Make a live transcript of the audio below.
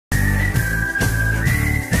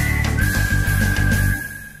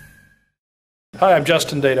Hi, I'm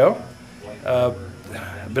Justin Dedeaux.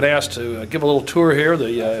 I've been asked to give a little tour here,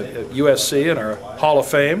 the USC and our Hall of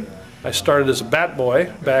Fame. I started as a bat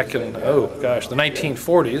boy back in, the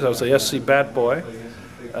 1940s. I was the SC bat boy.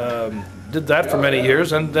 Did that for many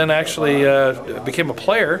years, and then actually became a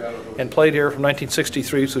player and played here from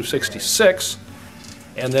 1963 through '66,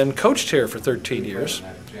 and then coached here for 13 years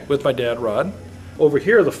with my dad Rod. Over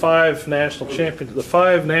here, the five national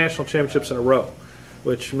championships in a row,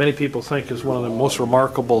 which many people think is one of the most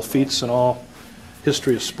remarkable feats in all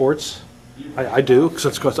history of sports. I do,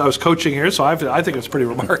 because I was coaching here, so I think it's pretty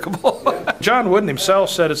remarkable. John Wooden himself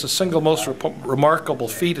said it's the single most remarkable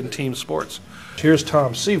feat in team sports. Here's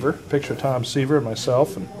Tom Seaver, picture of Tom Seaver and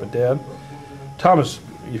myself and my dad. Tom is,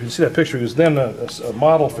 you can see that picture, he was then a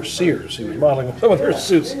model for Sears. He was modeling some of their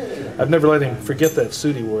suits. I've never let him forget that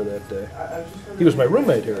suit he wore that day. He was my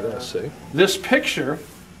roommate here at SC. This picture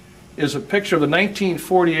is a picture of the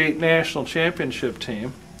 1948 National Championship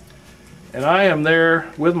team. And I am there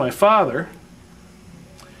with my father,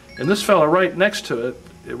 and this fella right next to it,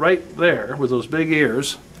 right there with those big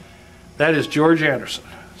ears, that is George Anderson.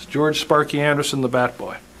 It's George Sparky Anderson, the bat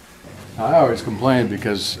boy. I always complained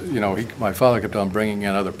because, my father kept on bringing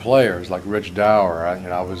in other players like Rich Dower.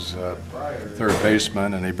 I was third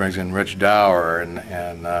baseman, and he brings in Rich Dower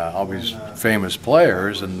and all these famous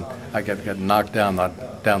players, and I kept knocked down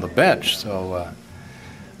the bench. So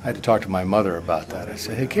I had to talk to my mother about that. I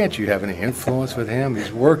said, hey, can't you have any influence with him?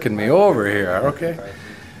 He's working me over here, okay?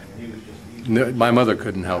 No, my mother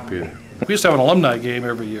couldn't help either. We used to have an alumni game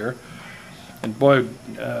every year, and boy,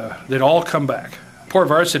 they'd all come back. Poor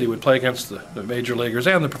varsity would play against the major leaguers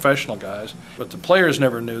and the professional guys, but the players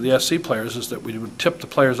never knew, the SC players, is that we would tip the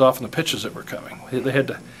players off on the pitches that were coming. They had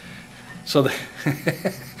to, so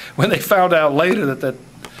when they found out later that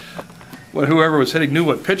whoever was hitting knew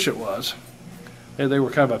what pitch it was, they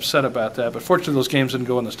were kind of upset about that, but fortunately those games didn't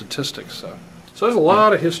go in the statistics. So there's a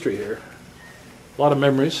lot of history here, a lot of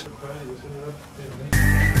memories.